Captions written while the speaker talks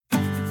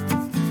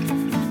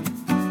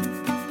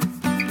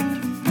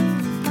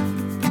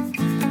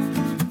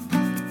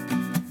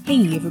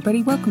Hey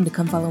everybody, welcome to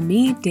Come Follow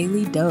Me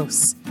Daily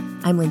Dose.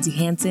 I'm Lindsay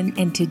Hanson,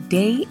 and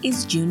today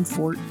is June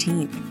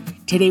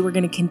 14th. Today we're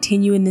going to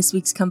continue in this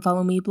week's Come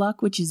Follow Me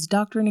block, which is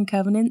Doctrine and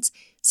Covenants,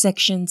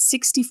 sections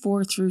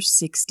 64 through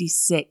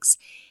 66.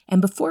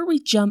 And before we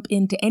jump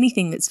into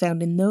anything that's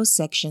found in those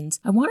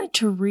sections, I wanted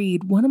to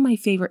read one of my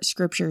favorite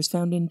scriptures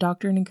found in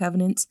Doctrine and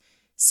Covenants,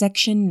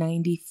 section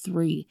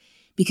 93,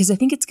 because I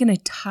think it's going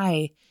to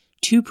tie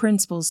two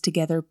principles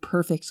together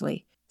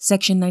perfectly.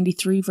 Section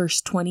 93,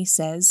 verse 20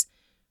 says,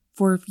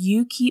 "For if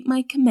you keep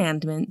my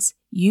commandments,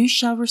 you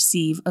shall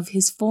receive of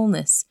his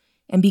fullness,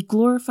 and be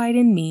glorified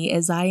in me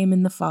as I am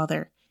in the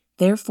Father.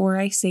 Therefore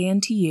I say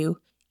unto you,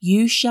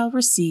 you shall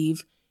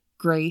receive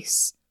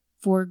grace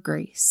for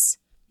grace."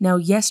 Now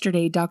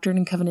yesterday, Doctrine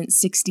and Covenants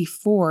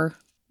 64,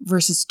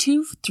 verses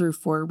 2 through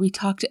 4, we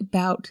talked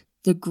about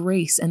the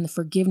grace and the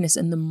forgiveness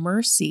and the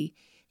mercy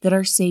that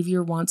our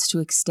Savior wants to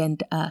extend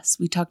to us.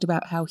 We talked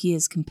about how he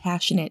is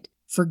compassionate,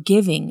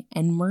 forgiving,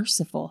 and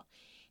merciful,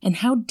 and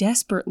how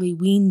desperately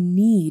we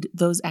need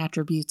those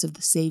attributes of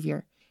the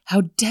Savior,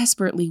 how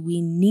desperately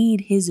we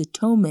need his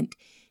atonement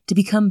to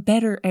become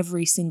better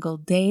every single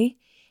day,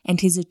 and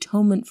his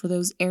atonement for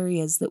those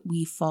areas that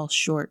we fall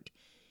short.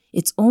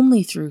 It's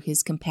only through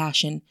his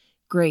compassion,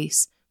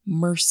 grace,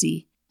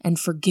 mercy, and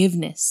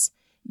forgiveness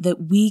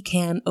that we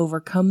can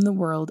overcome the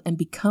world and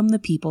become the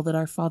people that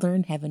our Father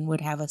in heaven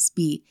would have us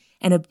be,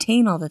 and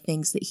obtain all the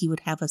things that he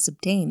would have us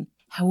obtain.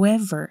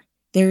 However,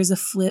 there is a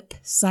flip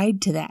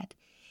side to that.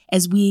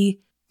 As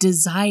we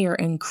desire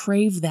and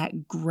crave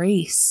that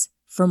grace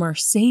from our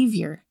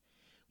Savior,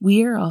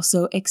 we are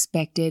also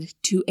expected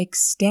to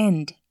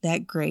extend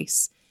that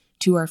grace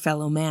to our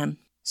fellow man.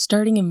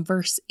 Starting in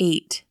verse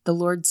 8, the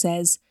Lord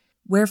says,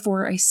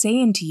 "Wherefore I say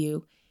unto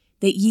you,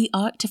 that ye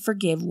ought to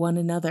forgive one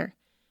another.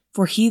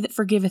 For he that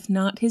forgiveth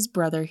not his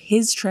brother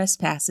his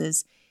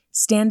trespasses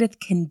standeth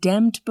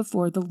condemned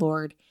before the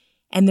Lord,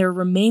 and there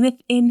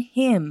remaineth in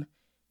him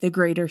the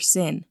greater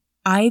sin.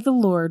 I, the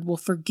Lord, will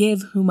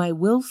forgive whom I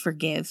will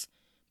forgive,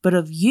 but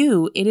of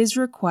you it is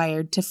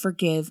required to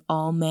forgive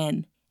all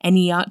men. And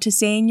ye ought to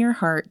say in your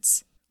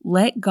hearts,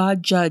 Let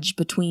God judge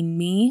between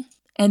me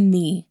and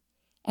thee,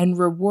 and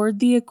reward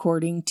thee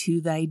according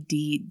to thy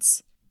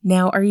deeds."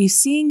 Now, are you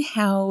seeing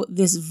how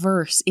this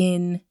verse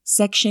in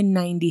section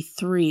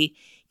 93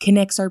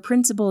 connects our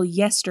principle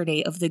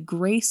yesterday of the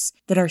grace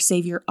that our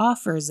Savior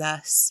offers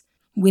us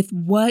with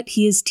what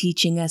he is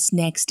teaching us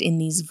next in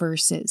these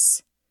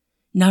verses?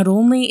 Not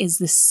only is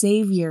the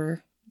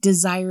Savior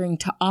desiring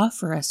to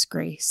offer us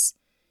grace,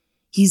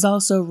 he's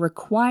also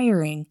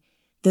requiring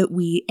that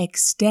we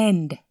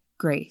extend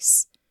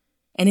grace.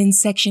 And in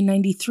section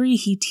 93,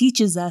 he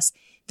teaches us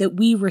that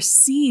we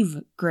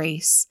receive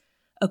grace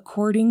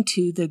according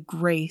to the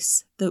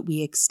grace that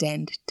we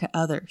extend to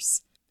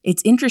others.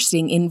 It's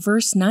interesting, in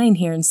verse 9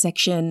 here in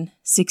section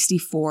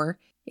 64,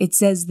 it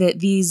says that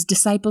these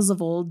disciples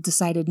of old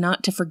decided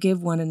not to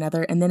forgive one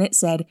another, and then it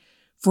said,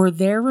 "For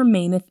there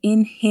remaineth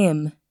in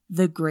him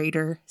the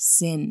greater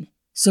sin."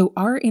 So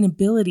our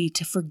inability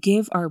to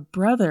forgive our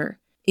brother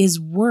is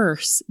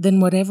worse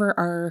than whatever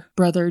our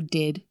brother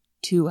did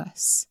to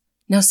us.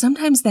 Now,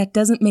 sometimes that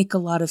doesn't make a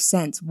lot of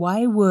sense.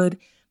 Why would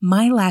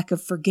my lack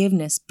of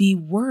forgiveness be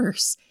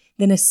worse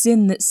than a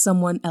sin that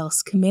someone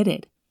else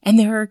committed? And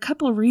there are a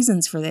couple of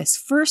reasons for this.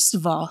 First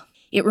of all,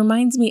 it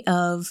reminds me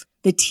of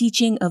the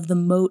teaching of the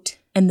mote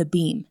and the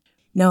beam.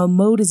 Now, a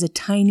mote is a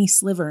tiny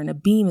sliver and a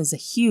beam is a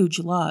huge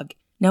log.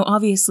 Now,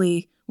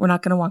 obviously, we're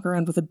not going to walk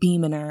around with a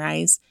beam in our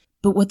eyes,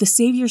 but what the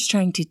Savior's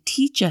trying to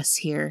teach us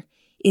here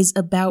is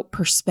about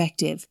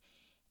perspective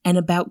and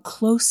about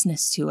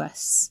closeness to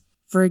us.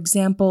 For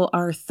example,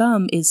 our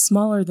thumb is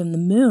smaller than the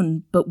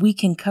moon, but we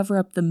can cover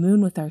up the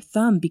moon with our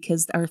thumb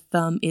because our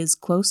thumb is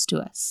close to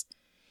us.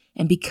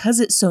 And because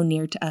it's so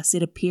near to us,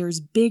 it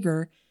appears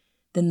bigger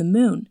than the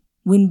moon.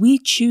 When we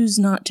choose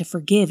not to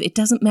forgive, it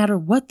doesn't matter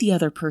what the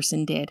other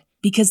person did,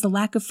 because the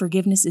lack of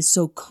forgiveness is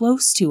so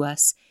close to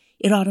us,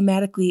 it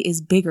automatically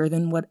is bigger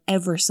than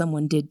whatever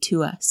someone did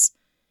to us.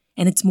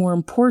 And it's more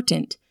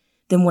important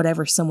than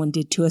whatever someone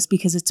did to us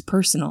because it's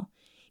personal.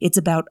 It's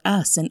about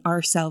us and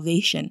our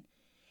salvation.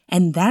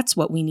 And that's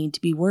what we need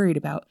to be worried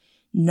about.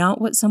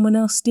 Not what someone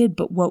else did,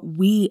 but what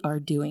we are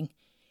doing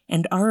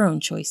and our own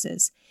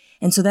choices.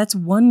 And so that's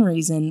one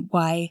reason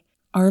why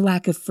our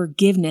lack of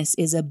forgiveness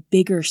is a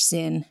bigger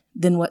sin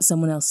than what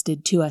someone else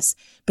did to us.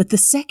 But the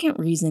second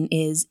reason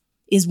is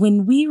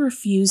when we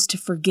refuse to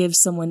forgive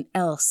someone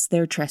else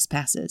their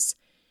trespasses,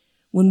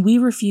 when we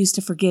refuse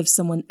to forgive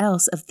someone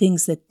else of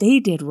things that they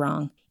did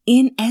wrong,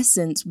 in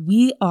essence,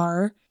 we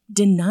are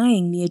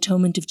denying the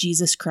atonement of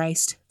Jesus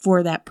Christ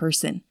for that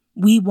person.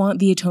 We want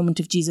the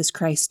atonement of Jesus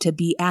Christ to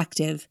be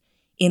active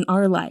in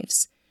our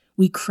lives.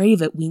 We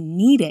crave it. We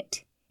need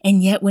it.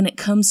 And yet when it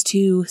comes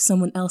to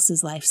someone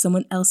else's life,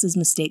 someone else's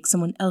mistakes,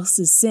 someone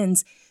else's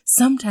sins,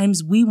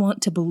 sometimes we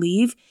want to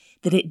believe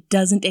that it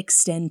doesn't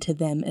extend to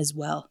them as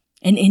well.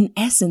 And in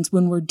essence,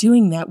 when we're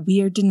doing that, we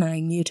are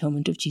denying the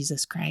atonement of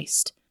Jesus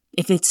Christ.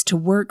 If it's to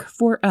work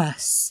for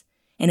us,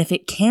 and if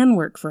it can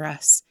work for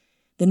us,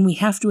 then we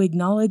have to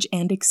acknowledge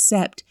and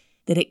accept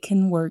that it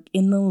can work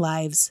in the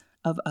lives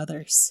of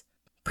others.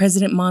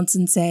 President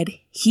Monson said,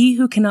 "He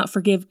who cannot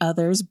forgive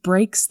others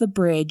breaks the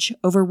bridge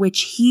over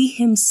which he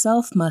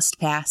himself must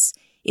pass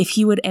if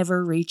he would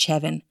ever reach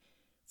heaven.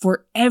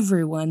 For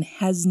everyone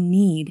has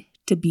need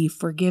to be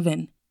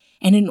forgiven.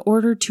 And in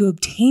order to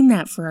obtain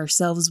that for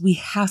ourselves, we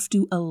have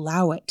to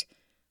allow it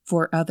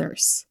for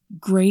others.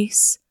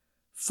 Grace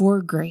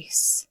for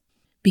grace."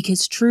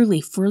 Because truly,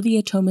 for the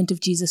atonement of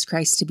Jesus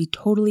Christ to be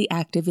totally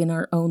active in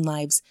our own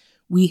lives,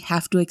 we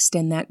have to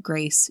extend that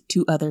grace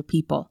to other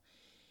people.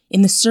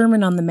 In the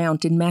Sermon on the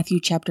Mount in Matthew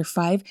chapter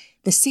 5,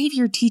 the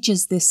Savior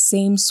teaches this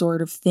same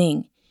sort of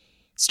thing.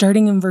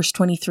 Starting in verse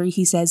 23,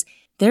 he says,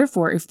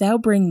 "Therefore, if thou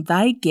bring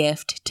thy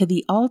gift to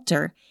the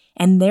altar,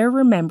 and there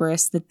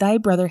rememberest that thy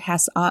brother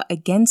has aught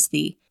against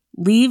thee,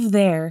 leave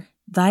there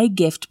thy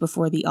gift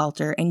before the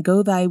altar, and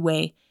go thy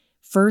way.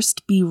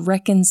 First be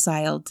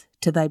reconciled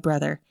to thy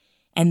brother,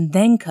 and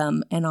then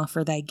come and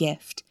offer thy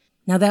gift."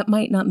 Now that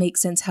might not make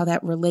sense how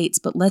that relates,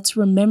 but let's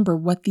remember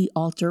what the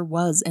altar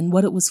was and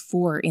what it was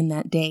for in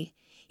that day.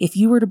 If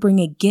you were to bring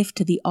a gift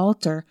to the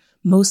altar,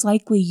 most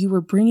likely you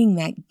were bringing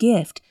that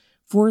gift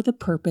for the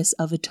purpose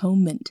of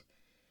atonement,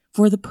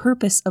 for the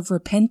purpose of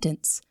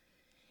repentance.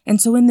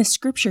 And so in this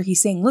scripture,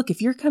 he's saying, look,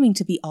 if you're coming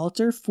to the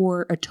altar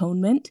for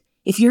atonement,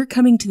 if you're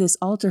coming to this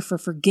altar for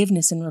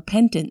forgiveness and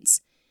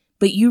repentance,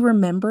 but you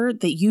remember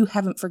that you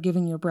haven't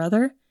forgiven your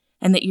brother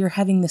and that you're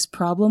having this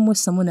problem with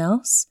someone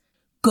else,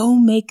 go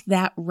make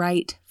that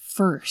right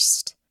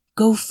first.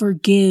 Go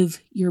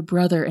forgive your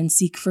brother and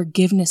seek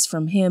forgiveness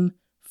from him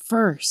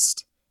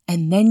first.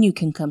 And then you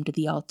can come to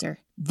the altar.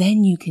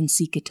 Then you can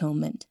seek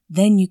atonement.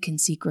 Then you can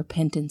seek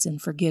repentance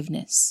and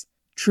forgiveness.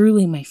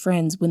 Truly, my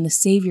friends, when the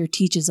Savior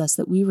teaches us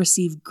that we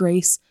receive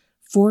grace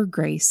for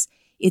grace,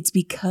 it's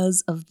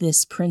because of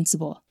this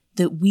principle,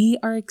 that we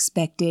are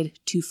expected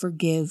to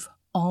forgive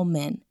all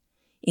men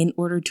in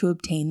order to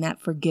obtain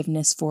that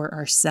forgiveness for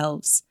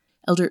ourselves.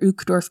 Elder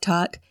Uchtdorf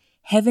taught,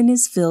 "Heaven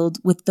is filled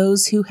with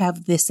those who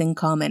have this in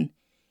common.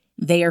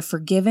 They are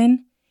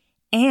forgiven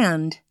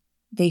and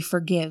they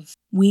forgive."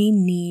 We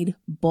need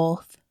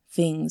both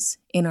things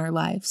in our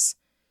lives.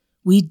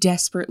 We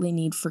desperately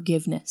need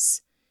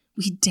forgiveness.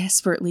 We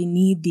desperately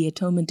need the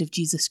atonement of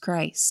Jesus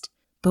Christ.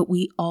 But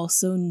we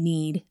also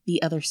need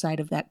the other side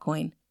of that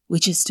coin,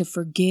 which is to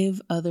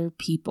forgive other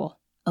people,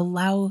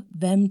 allow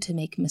them to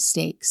make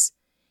mistakes,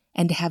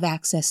 and to have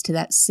access to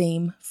that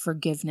same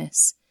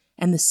forgiveness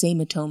and the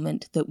same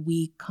atonement that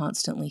we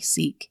constantly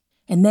seek.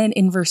 And then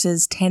in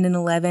verses 10 and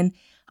 11,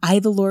 "I,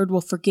 the Lord,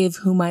 will forgive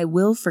whom I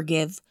will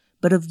forgive,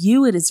 but of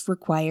you it is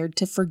required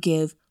to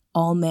forgive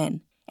all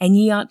men. And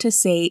ye ought to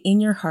say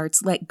in your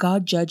hearts, Let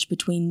God judge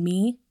between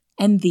me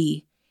and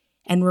thee,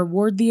 and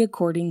reward thee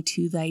according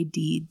to thy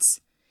deeds."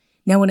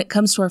 Now, when it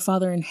comes to our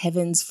Father in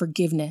heaven's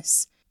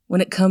forgiveness,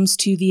 when it comes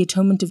to the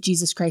atonement of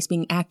Jesus Christ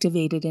being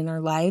activated in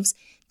our lives,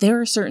 there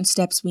are certain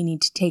steps we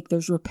need to take.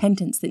 There's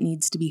repentance that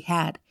needs to be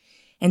had.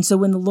 And so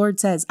when the Lord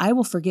says, "I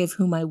will forgive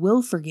whom I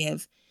will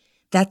forgive,"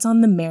 that's on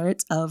the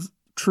merits of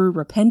true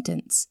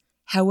repentance.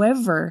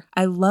 However,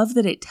 I love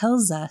that it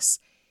tells us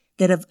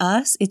that of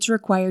us, it's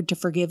required to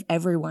forgive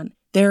everyone.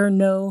 There are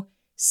no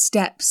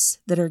steps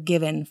that are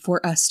given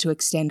for us to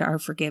extend our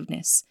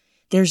forgiveness.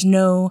 There's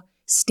no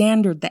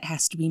standard that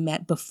has to be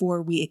met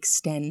before we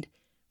extend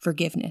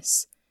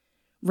forgiveness.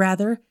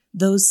 Rather,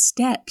 those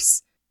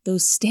steps,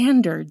 those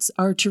standards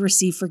are to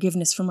receive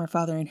forgiveness from our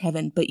Father in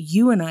heaven, but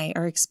you and I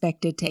are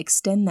expected to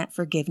extend that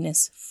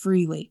forgiveness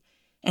freely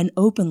and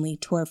openly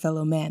to our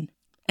fellow men.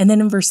 And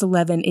then in verse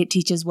 11, it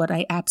teaches what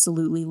I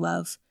absolutely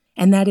love,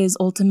 and that is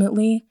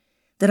ultimately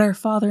that our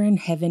Father in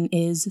heaven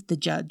is the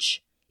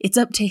judge. It's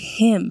up to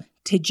him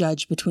to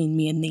judge between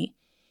me and thee.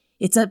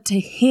 It's up to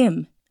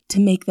him to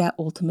make that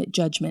ultimate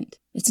judgment.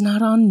 It's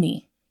not on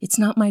me. It's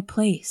not my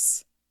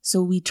place.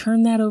 So we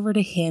turn that over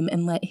to him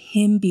and let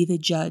him be the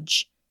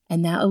judge.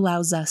 And that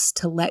allows us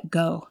to let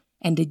go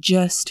and to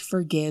just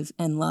forgive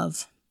and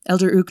love.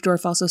 Elder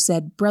Uchtdorf also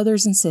said,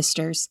 "Brothers and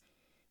sisters,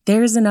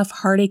 there is enough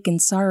heartache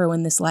and sorrow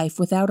in this life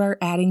without our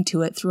adding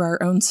to it through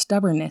our own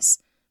stubbornness,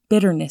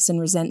 bitterness, and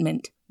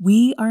resentment.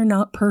 We are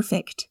not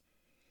perfect.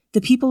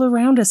 The people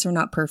around us are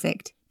not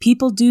perfect.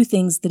 People do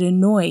things that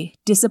annoy,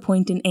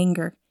 disappoint, and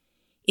anger.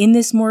 In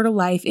this mortal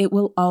life, it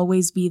will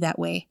always be that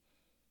way.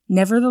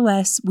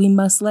 Nevertheless, we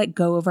must let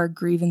go of our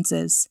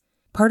grievances.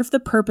 Part of the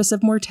purpose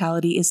of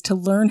mortality is to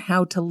learn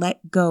how to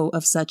let go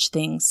of such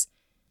things.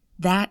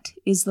 That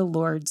is the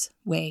Lord's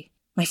way."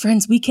 My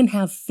friends, we can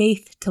have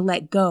faith to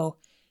let go,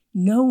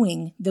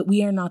 knowing that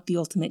we are not the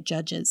ultimate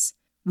judges.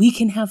 We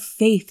can have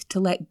faith to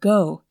let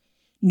go,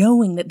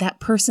 knowing that that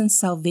person's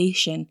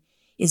salvation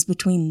is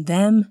between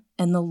them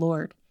and the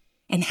Lord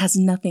and has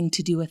nothing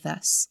to do with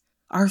us.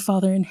 Our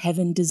Father in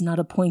heaven does not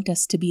appoint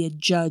us to be a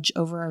judge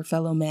over our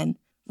fellow men.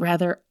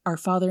 Rather, our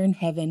Father in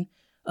heaven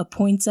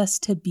appoints us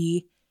to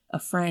be a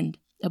friend,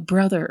 a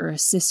brother, or a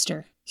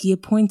sister. He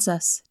appoints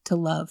us to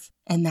love,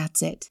 and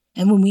that's it.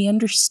 And when we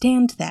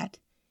understand that,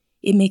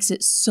 it makes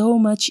it so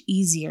much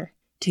easier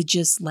to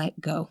just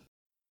let go.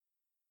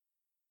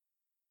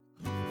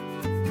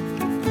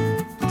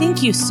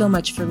 Thank you so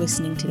much for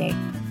listening today.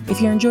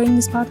 If you're enjoying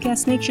this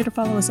podcast, make sure to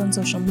follow us on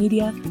social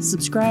media,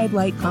 subscribe,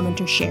 like, comment,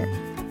 or share.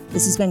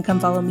 This has been Come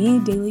Follow Me,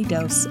 Daily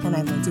Dose, and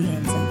I'm Lindsay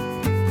Hansen.